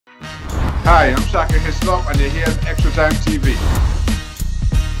Hi, I'm Shaka Hislop and you're here at Extra Time TV.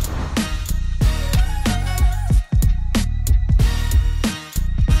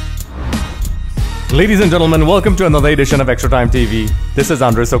 Ladies and gentlemen, welcome to another edition of Extra Time TV. This is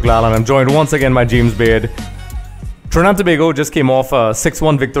Andre Soklal and I'm joined once again by James Baird. Trinidad Tobago just came off a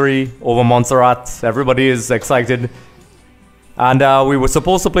 6-1 victory over Montserrat. Everybody is excited. And we were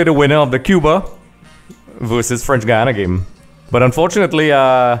supposed to play the winner of the Cuba versus French Guiana game. But unfortunately,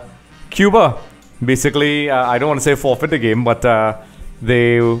 Cuba basically, I don't want to say forfeit the game, but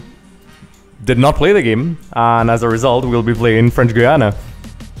they did not play the game. And as a result, we'll be playing French Guiana.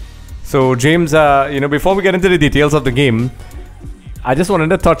 So James, before we get into the details of the game, I just wanted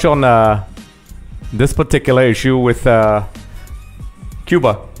to touch on this particular issue with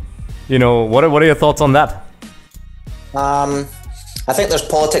Cuba. What are your thoughts on that? I think there's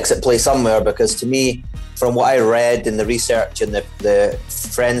politics at play somewhere, because to me, from what I read in the research and the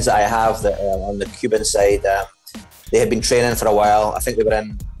friends that I have that on the Cuban side, they had been training for a while. I think they were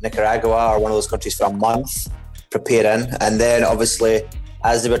in Nicaragua or one of those countries for a month preparing, and then obviously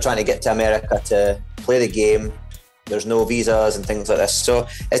as they were trying to get to America to play the game, there's no visas and things like this. So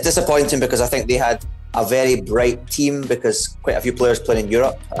it's disappointing, because I think they had a very bright team, because quite a few players playing in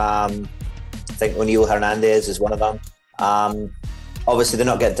Europe. I think O'Neill Hernandez is one of them. Obviously they're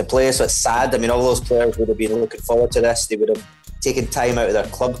not getting to play, so it's sad. I mean, all those players would have been looking forward to this. They would have taken time out of their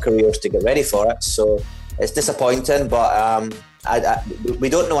club careers to get ready for it. So it's disappointing, but we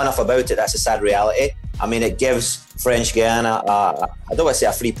don't know enough about it. That's a sad reality. I mean, it gives French Guiana, I don't want to say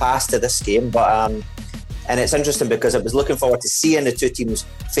a free pass to this game, but and it's interesting because I was looking forward to seeing the two teams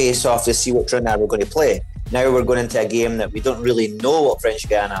face off to see what Trinidad were going to play. Now we're going into a game that we don't really know what French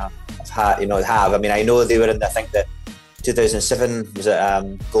Guiana have. I mean, I know they were in, I think the 2007 was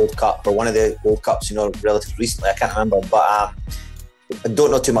it Gold Cup, or one of the Gold Cups, relatively recently. I can't remember, but I don't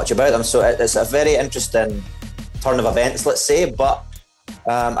know too much about them. So it's a very interesting turn of events, let's say, but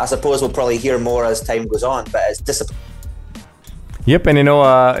I suppose we'll probably hear more as time goes on, but it's disappointing. Yep, and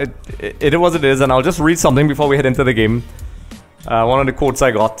it was it is, and I'll just read something before we head into the game. One of the quotes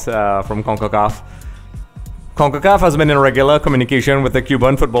I got from Concacaf. Concacaf has been in regular communication with the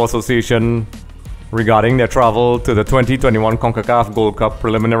Cuban Football Association regarding their travel to the 2021 Concacaf Gold Cup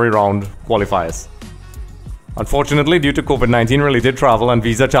preliminary round qualifiers. Unfortunately, due to COVID-19 related travel and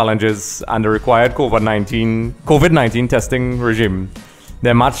visa challenges and the required COVID-19 testing regime,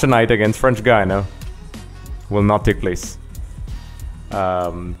 their match tonight against French Guiana will not take place.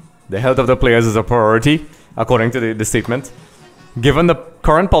 The health of the players is a priority, according to the statement. Given the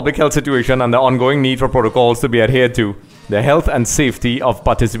current public health situation and the ongoing need for protocols to be adhered to, the health and safety of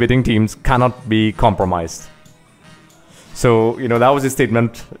participating teams cannot be compromised. So, that was the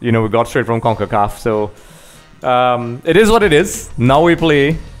statement, we got straight from Concacaf. So, it is what it is. Now we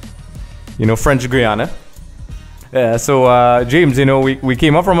play, French Guiana. So, James, we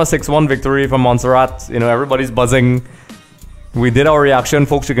came up from a 6-1 victory from Montserrat. Everybody's buzzing. We did our reaction,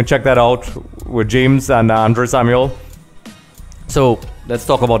 folks. You can check that out with James and Andre Samuel. So, let's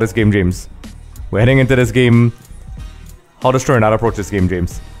talk about this game, James. We're heading into this game. How does Trinidad approach this game,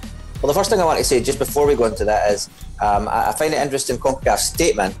 James? Well, the first thing I want to say, just before we go into that, is I find it interesting, Concacaf's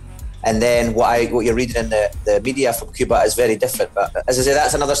statement, and then what you're reading in the media from Cuba is very different. But as I say,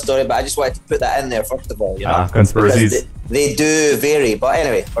 that's another story, but I just wanted to put that in there, first of all. Conspiracies. They do vary. But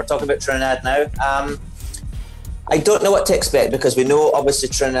anyway, we're talking about Trinidad now. I don't know what to expect, because we know, obviously,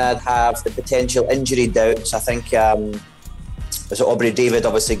 Trinidad have the potential injury doubts. I think Aubrey David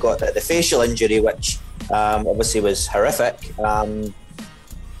obviously got the facial injury, which obviously was horrific.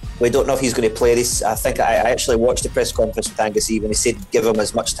 We don't know if he's going to play this. I think I actually watched the press conference with Angus Eve, and he said give him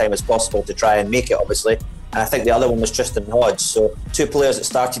as much time as possible to try and make it, obviously. And I think the other one was Tristan Hodge. So two players that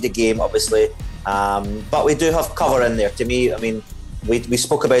started the game, obviously. But we do have cover in there. To me, I mean, we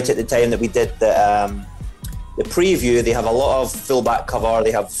spoke about it at the time that we did the preview. They have a lot of full-back cover.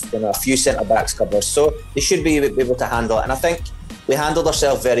 They have a few centre-backs covers. So they should be able to handle it. And I think we handled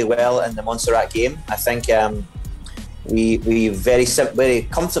ourselves very well in the Montserrat game. I think we very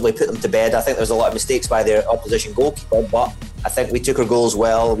comfortably put them to bed. I think there was a lot of mistakes by their opposition goalkeeper, but I think we took our goals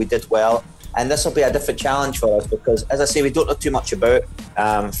well. We did well. And this will be a different challenge for us, because, as I say, we don't know too much about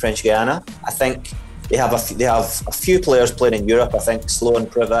French Guiana. I think they have a few players playing in Europe. I think Sloan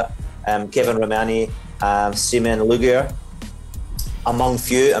Privet, Kevin Romani, Simon Lugier, among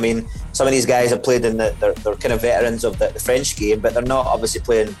few. I mean, some of these guys have played in they're kind of veterans of the French game, but they're not obviously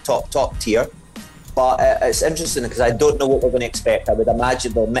playing top tier. But it's interesting, because I don't know what we're going to expect. I would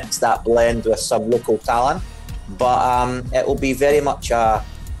imagine they'll mix that blend with some local talent, but it will be very much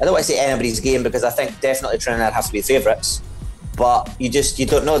I don't want to say anybody's game, because I think definitely Trinidad has to be favourites, but you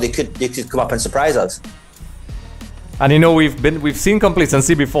don't know. They could come up and surprise us. And you know, we've seen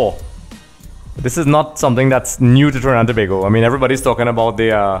complacency before. This is not something that's new to Trinidad and Tobago. I mean, everybody's talking about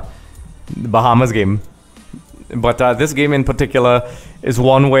the Bahamas game, but this game in particular is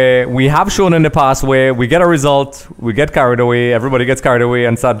one where we have shown in the past where we get a result, we get carried away, everybody gets carried away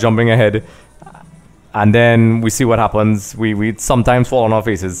and start jumping ahead, and then we see what happens. We sometimes fall on our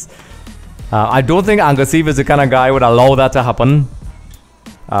faces. I don't think Angus Eve is the kind of guy who would allow that to happen.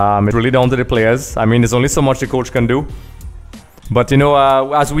 It's really down to the players. I mean, there's only so much the coach can do. But you know,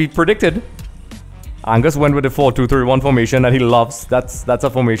 as we predicted, Angus went with the 4-2-3-1 formation that he loves. That's a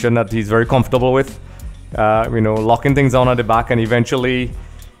formation that he's very comfortable with. You know, locking things down at the back, and eventually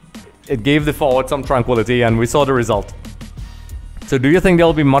it gave the forward some tranquility, and we saw the result. So do you think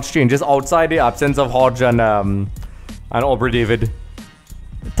there'll be much changes outside the absence of Hodge and Aubrey David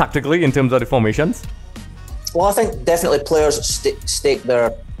tactically in terms of the formations? Well, I think definitely players stake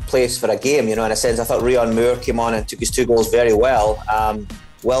their place for a game, you know, in a sense. I thought Rion Moore came on and took his 2 goals very well.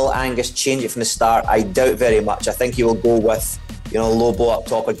 Will Angus change it from the start? I doubt very much. I think he will go with, you know, Lobo up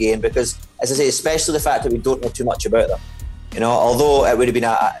top again, because, as I say, especially the fact that we don't know too much about them. You know, although it would have been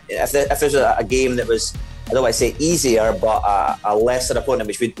if there was a game that was, I don't want to say easier, but a lesser opponent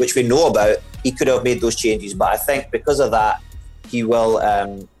which we know about, he could have made those changes. But I think because of that, he will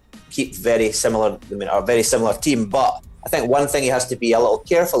keep very similar. I mean, a very similar team. But I think one thing he has to be a little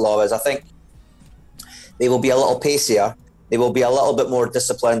careful of is, I think they will be a little pacier. They will be a little bit more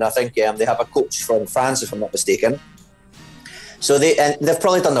disciplined. I think they have a coach from France, if I'm not mistaken. So they've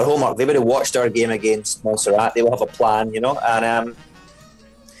probably done their homework. They've already watched our game against Montserrat. They will have a plan, you know. And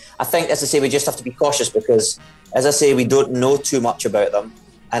I think, as I say, we just have to be cautious because, as I say, we don't know too much about them.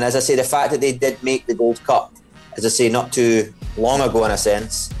 And as I say, the fact that they did make the Gold Cup, as I say, not too long ago in a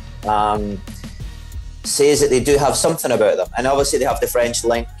sense, says that they do have something about them. And obviously they have the French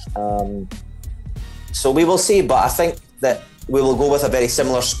link. So we will see. But I think that we will go with a very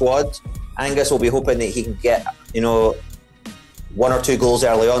similar squad. Angus will be hoping that he can get, you know, 1 or 2 goals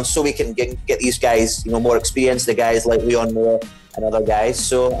early on, so we can get these guys, you know, more experienced, the guys like Leon Moore and other guys.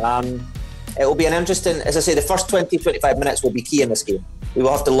 So it will be an interesting, as I say, the first 20-25 minutes will be key in this game. We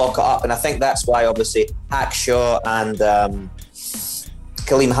will have to lock it up, and I think that's why obviously Hackshaw and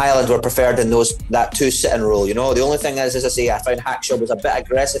Kaleem Highland were preferred in that 2-sitting role. You know, the only thing is, as I say, I found Hackshaw was a bit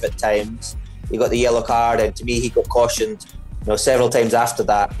aggressive at times. He got the yellow card, and to me, he got cautioned, you know, several times after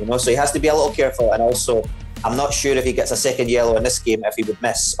that. You know, so he has to be a little careful, and also, I'm not sure if he gets a second yellow in this game, if he would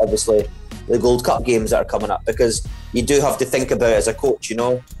miss, obviously, the Gold Cup games that are coming up, because you do have to think about, as a coach, you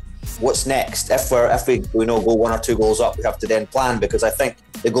know, what's next. If we you know, go 1 or 2 goals up, we have to then plan, because I think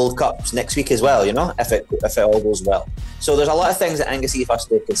the Gold Cup's next week as well, you know, if it all goes well. So there's a lot of things that Angus Eve has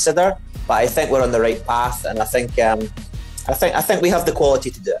to consider, but I think we're on the right path, and I think we have the quality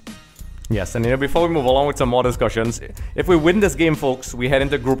to do it. Yes, and you know, before we move along with some more discussions, if we win this game, folks, we head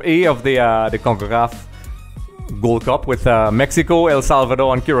into Group A of the Concacaf Gold Cup with Mexico, El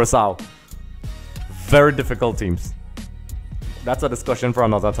Salvador, and Curacao. Very difficult teams. That's a discussion for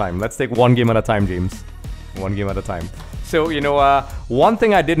another time. Let's take one game at a time, James. One game at a time. So, you know, one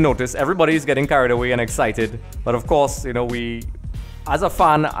thing I did notice, everybody's getting carried away and excited. But of course, you know, as a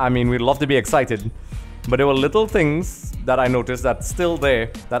fan, I mean, we'd love to be excited. But there were little things that I noticed that's still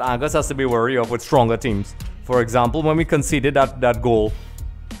there that Angus has to be wary of with stronger teams. For example, when we conceded that goal,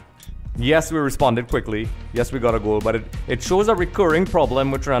 yes, we responded quickly. Yes, we got a goal, but it shows a recurring problem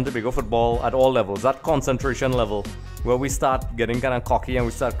with Trinidad and Tobago football at all levels. That concentration level, where we start getting kind of cocky and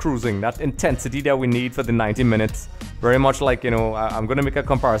we start cruising. That intensity that we need for the 90 minutes. Very much like, you know, I'm going to make a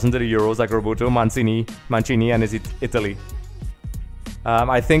comparison to the Euros, like Roberto Mancini and his Italy.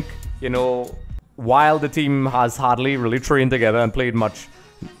 I think, you know, while the team has hardly really trained together and played much,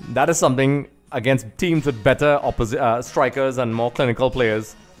 that is something against teams with better strikers and more clinical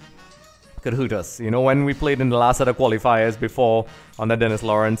players could hurt us. You know, when we played in the last set of qualifiers before under Dennis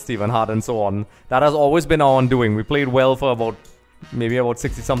Lawrence, Stephen Hart, and so on, that has always been our undoing. We played well for maybe about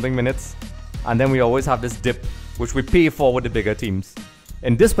 60-something minutes, and then we always have this dip, which we pay for with the bigger teams.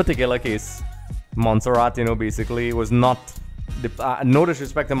 In this particular case, Montserrat, you know, basically was not, no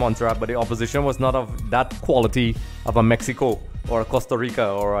disrespect to Montserrat, but the opposition was not of that quality of a Mexico or a Costa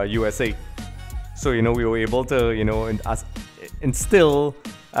Rica or a USA. So, you know, we were able to, you know, instill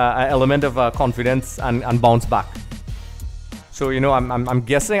an element of confidence and bounce back. So, you know, I'm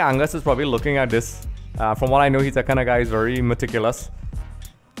guessing Angus is probably looking at this. From what I know, he's the kind of guy who's very meticulous.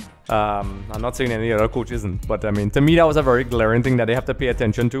 I'm not saying any other coach isn't, but I mean, to me, that was a very glaring thing that they have to pay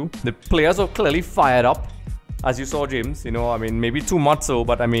attention to. The players are clearly fired up, as you saw, James. You know, I mean, maybe too much so,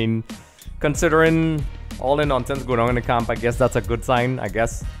 but I mean, considering all the nonsense going on in the camp, I guess that's a good sign, I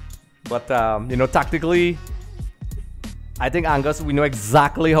guess. But, you know, tactically, I think Angus, we know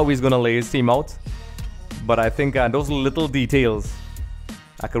exactly how he's going to lay his team out. But I think those little details,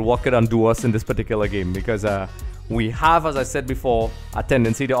 what could undo us in this particular game. Because we have, as I said before, a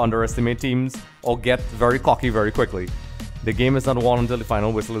tendency to underestimate teams or get very cocky very quickly. The game is not won until the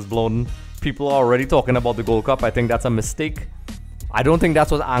final whistle is blown. People are already talking about the Gold Cup. I think that's a mistake. I don't think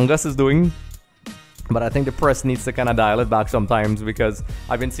that's what Angus is doing. But I think the press needs to kind of dial it back sometimes, because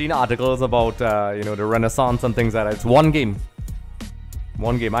I've been seeing articles about, you know, the Renaissance and things like that. It's one game.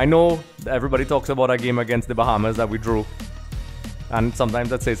 One game. I know everybody talks about our game against the Bahamas that we drew. And sometimes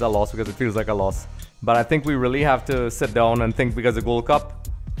that says a loss because it feels like a loss. But I think we really have to sit down and think, because the Gold Cup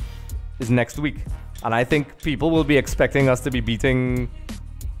is next week. And I think people will be expecting us to be beating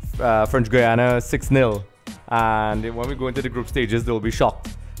French Guiana 6-0. And when we go into the group stages, they'll be shocked.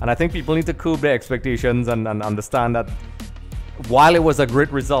 And I think people need to curb their expectations and understand that while it was a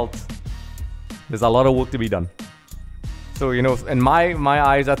great result, there's a lot of work to be done. So, you know, in my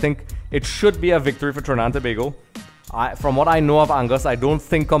eyes, I think it should be a victory for Trinidad and Tobago. From what I know of Angus, I don't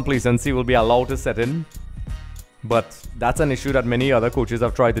think complacency will be allowed to set in. But that's an issue that many other coaches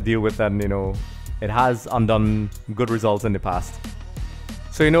have tried to deal with, and, you know, it has undone good results in the past.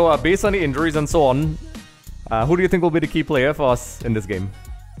 So, you know, based on the injuries and so on, who do you think will be the key player for us in this game?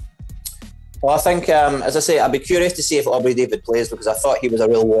 Well, I think, as I say, I'd be curious to see if Aubrey David plays, because I thought he was a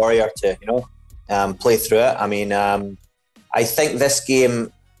real warrior to, you know, play through it. I mean, I think this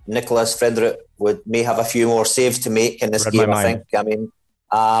game, Nicholas Frederick may have a few more saves to make in this game. I think. I mean,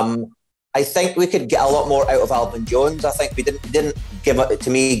 I think we could get a lot more out of Alvin Jones. I think we didn't give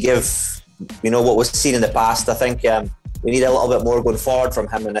you know, what was seen in the past. I think we need a little bit more going forward from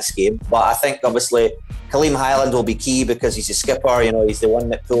him in this game. But I think obviously Kaleem Highland will be key, because he's a skipper. You know, he's the one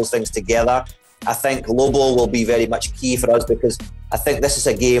that pulls things together. I think Lobo will be very much key for us, because I think this is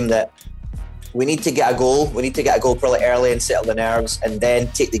a game that we need to get a goal. We need to get a goal probably early and settle the nerves, and then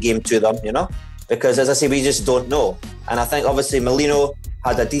take the game to them, you know? Because as I say, we just don't know. And I think obviously Molino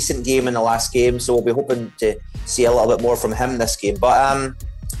had a decent game in the last game, so we'll be hoping to see a little bit more from him this game. But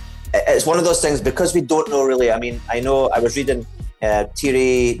it's one of those things, because we don't know really. I mean, I know I was reading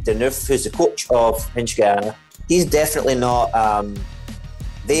Thierry Deneuve, who's the coach of French Guiana. He's definitely not,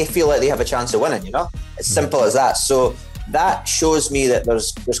 they feel like they have a chance of winning, you know? It's simple as that. So that shows me that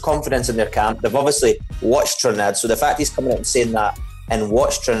there's confidence in their camp. They've obviously watched Trinidad, so the fact he's coming out and saying that and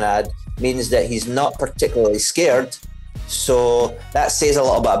watched Trinidad means that he's not particularly scared. So that says a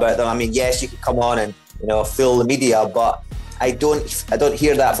little bit about them. I mean, yes, you could come on and, you know, fool the media, but I don't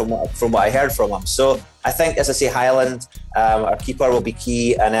hear that from what I heard from him. So I think, as I say, Highland, our keeper, will be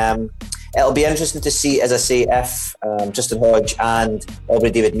key, and it'll be interesting to see, as I say, if Justin Hodge and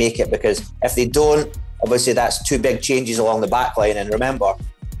Aubrey David make it, because if they don't, obviously that's two big changes along the back line. And remember,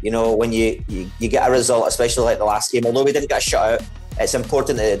 you know, when you get a result, especially like the last game, although we didn't get a shutout, it's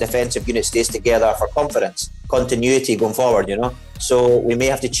important that the defensive unit stays together for confidence, continuity going forward, you know. So we may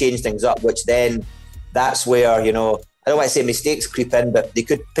have to change things up, which then that's where, you know, I don't want to say mistakes creep in, but they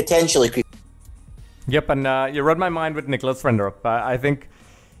could potentially creep. Yep, and you read my mind with Nicholas Frederick. I think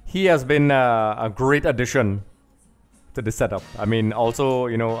he has been a great addition to the setup. I mean, also,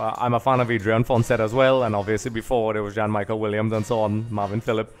 you know, I'm a fan of Adrian Fonset as well, and obviously before there was Jan Michael Williams and so on, Marvin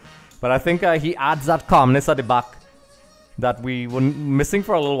Phillip. But I think he adds that calmness at the back that we were missing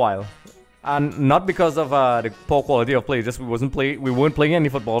for a little while, and not because of the poor quality of play. Just we weren't playing any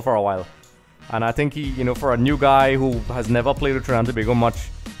football for a while. And I think he, you know, for a new guy who has never played with Trinidad and Tobago much,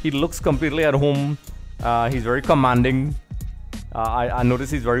 he looks completely at home. He's very commanding. I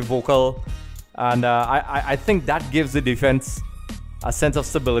notice he's very vocal. And I think that gives the defense a sense of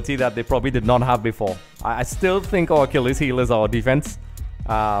stability that they probably did not have before. I still think our Achilles heel is our defense.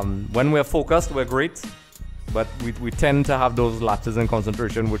 When we're focused, we're great. But we tend to have those lapses in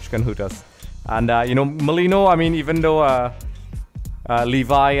concentration, which can hurt us. And, you know, Molino, I mean, even though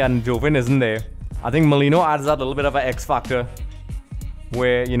Levi and Jovin isn't there, I think Molino adds that little bit of an X factor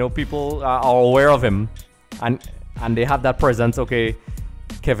where, you know, people are aware of him and they have that presence. Okay,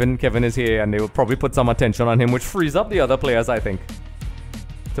 Kevin is here, and they will probably put some attention on him, which frees up the other players, I think,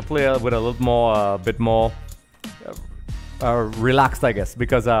 to play with a little more, bit more relaxed, I guess,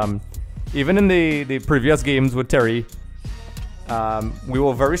 because even in the previous games with Terry, we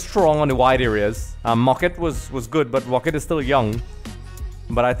were very strong on the wide areas. Mockett was good, but Mockett is still young.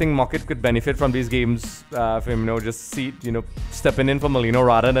 But I think Mockett could benefit from these games, from, you know, just stepping in for Molino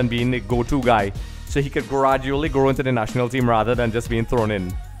rather than being the go-to guy. So he could gradually grow into the national team rather than just being thrown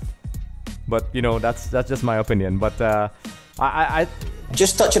in. But, you know, that's just my opinion. But I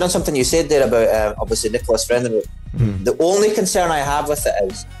just touching on something you said there about obviously Nicholas Frendenberg. The only concern I have with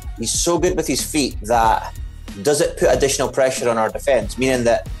it is he's so good with his feet that does it put additional pressure on our defence? Meaning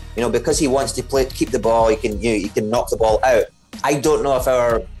that, you know, because he wants to keep the ball, he can knock the ball out. I don't know if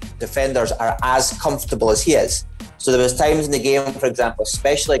our defenders are as comfortable as he is. So there was times in the game, for example,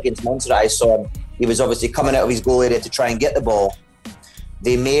 especially against Montserrat, I saw him. He was obviously coming out of his goal area to try and get the ball.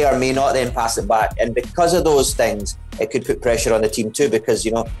 They may or may not then pass it back, and because of those things, it could put pressure on the team too. Because,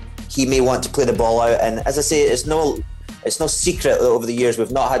 you know, he may want to play the ball out, and as I say, it's no secret that over the years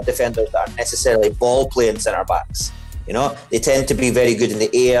we've not had defenders that are necessarily ball playing centre backs. You know, they tend to be very good in the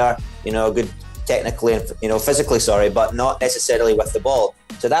air, you know, good technically and, you know, physically, but not necessarily with the ball.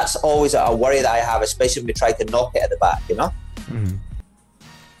 So that's always a worry that I have, especially when we try to knock it at the back, you know. And,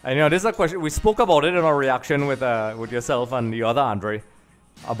 you know, this is a question we spoke about it in our reaction with yourself and the other Andre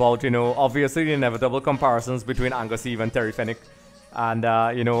about, you know, obviously the inevitable comparisons between Angus Eve and Terry Fenwick. And,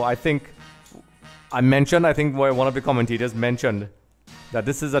 you know, I think one of the commentators mentioned that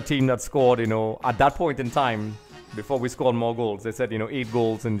this is a team that scored, you know, at that point in time, before we scored more goals. They said, you know, 8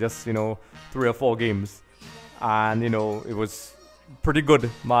 goals in just, you know, 3 or 4 games. And, you know, it was pretty good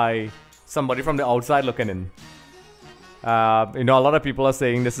by somebody from the outside looking in. You know, a lot of people are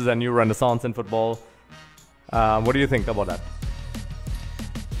saying this is a new renaissance in football. What do you think about that?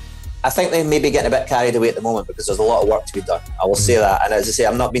 I think they may be getting a bit carried away at the moment because there's a lot of work to be done. I will say that. And as I say,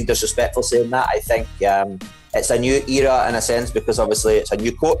 I'm not being disrespectful saying that. I think it's a new era in a sense because obviously it's a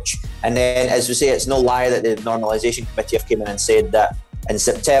new coach. And then, as we say, it's no lie that the normalisation committee have came in and said that in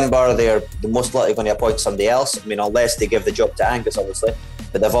September they're most likely going to appoint somebody else. I mean, unless they give the job to Angus, obviously.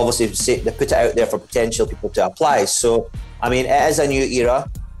 But they've obviously they put it out there for potential people to apply. So, I mean, it is a new era.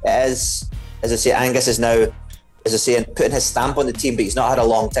 It is, as I say, Angus is now, as I say, putting his stamp on the team, but he's not had a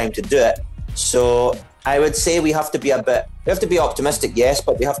long time to do it. So I would say we have to be optimistic, yes,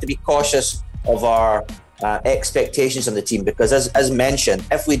 but we have to be cautious of our expectations on the team because, as mentioned,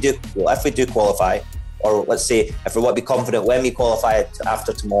 if we do qualify, or let's say if we want to be confident when we qualify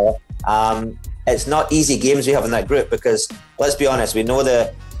after tomorrow, it's not easy games we have in that group because let's be honest, we know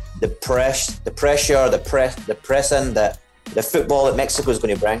the pressure, the pressing, the football that Mexico is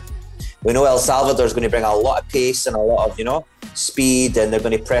going to bring. We know El Salvador is going to bring a lot of pace and a lot of, you know, speed, and they're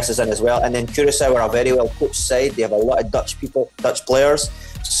going to press us in as well. And then Curacao are a very well coached side. They have a lot of Dutch players.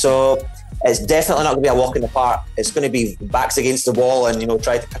 So it's definitely not going to be a walk in the park. It's going to be backs against the wall and, you know,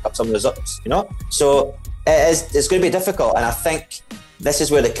 try to pick up some of the results, you know. So it's going to be difficult. And I think this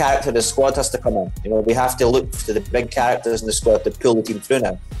is where the character of the squad has to come in. You know, we have to look to the big characters in the squad to pull the team through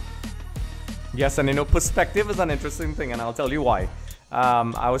now. Yes, and, you know, perspective is an interesting thing, and I'll tell you why.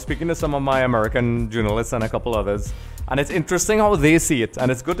 I was speaking to some of my American journalists and a couple others, and it's interesting how they see it, and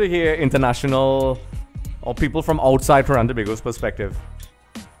it's good to hear international or people from outside Trinidad Tobago's perspective.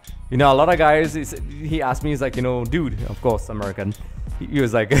 You know, a lot of guys, he asked me, he's like, you know, dude, of course, American. He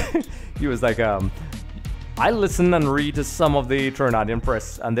was like, I listen and read to some of the Trinidadian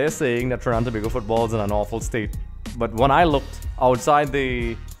press, and they're saying that Trinidad Tobago football is in an awful state. But when I looked outside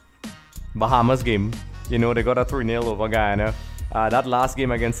the Bahamas game, you know, they got a 3-0 over Guyana. That last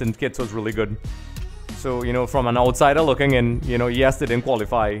game against St. Kitts was really good. So, you know, from an outsider looking in, you know, yes, they didn't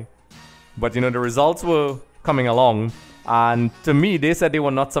qualify. But, you know, the results were coming along. And to me, they said they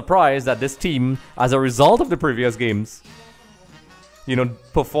were not surprised that this team, as a result of the previous games, you know,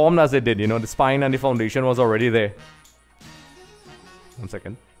 performed as they did. You know, the spine and the foundation was already there. 1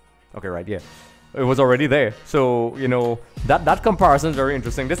 second. Okay, right, yeah. It was already there. So, you know, that comparison is very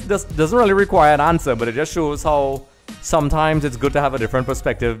interesting. This doesn't really require an answer, but it just shows how sometimes it's good to have a different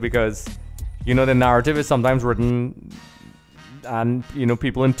perspective because, you know, the narrative is sometimes written and, you know,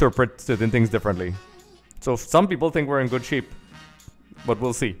 people interpret certain things differently. So some people think we're in good shape, but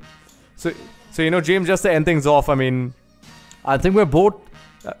we'll see. So you know, James, just to end things off, I mean, I think we're both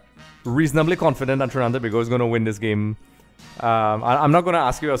reasonably confident that Trinidad Tobago is going to win this game. I'm not going to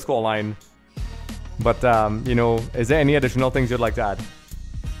ask you a scoreline, but, you know, is there any additional things you'd like to add?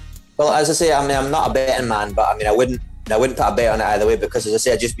 Well, as I say, I mean, I'm not a betting man, but I mean, I wouldn't put a bet on it either way because, as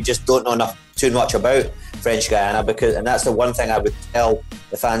I say, we just don't know too much about French Guiana and that's the one thing I would tell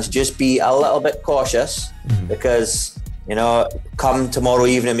the fans: just be a little bit cautious because, you know, come tomorrow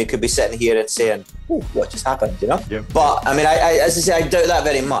evening we could be sitting here and saying, "Oh, what just happened?" You know. Yeah. But I mean, as I say, I doubt that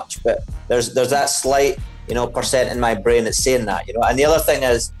very much. But there's that slight, you know, percent in my brain that's saying that, you know. And the other thing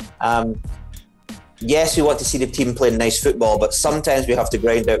is, yes, we want to see the team playing nice football, but sometimes we have to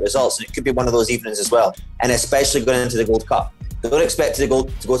grind out results, and it could be one of those evenings as well. And especially going into the Gold Cup, don't expect to go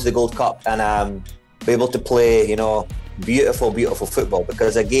to the Gold Cup and be able to play, you know, beautiful football.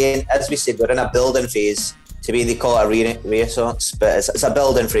 Because again, as we said, we're in a building phase. To me, they call it a renaissance, but it's a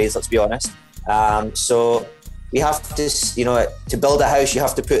building phrase, let's be honest. So we have to, to build a house, you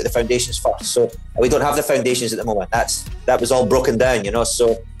have to put the foundations first. So we don't have the foundations at the moment. That was all broken down,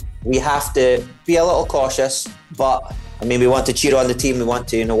 So we have to be a little cautious, but we want to cheer on the team. We want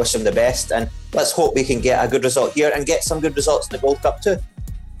to, wish them the best, and let's hope we can get a good result here and get some good results in the Gold Cup too.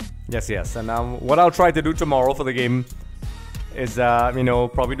 Yes. And what I'll try to do tomorrow for the game is,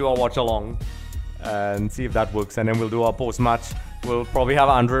 probably do a watch along and see if that works, and then we'll do our post-match. We'll probably have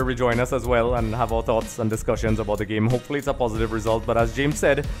Andre rejoin us as well and have our thoughts and discussions about the game. Hopefully it's a positive result, but as James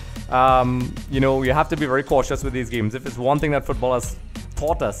said, you have to be very cautious with these games. If it's one thing that football has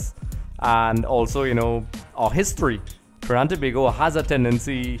taught us, and also, our history, Trinidad Tobago has a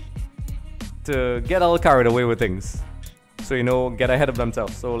tendency to get a little carried away with things. So, get ahead of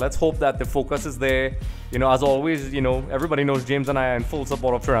themselves. So let's hope that the focus is there. As always, everybody knows James and I are in full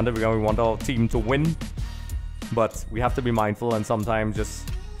support of Trinidad Tobago. We want our team to win. But we have to be mindful and sometimes just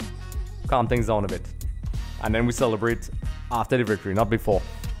calm things down a bit. And then we celebrate after the victory, not before.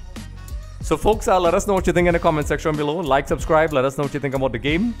 So folks, let us know what you think in the comment section below. Like, subscribe, let us know what you think about the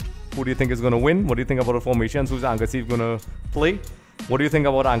game. Who do you think is going to win? What do you think about the formations? Who's Angassiv going to play? What do you think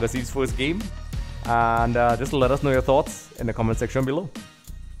about Angassiv's first game? And just let us know your thoughts in the comment section below.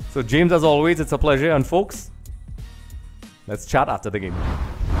 So James, as always, it's a pleasure. And folks, let's chat after the game.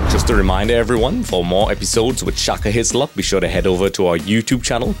 Just a reminder, everyone, for more episodes with Shaka Hits Luck, be sure to head over to our YouTube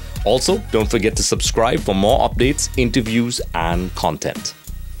channel. Also, don't forget to subscribe for more updates, interviews, and content.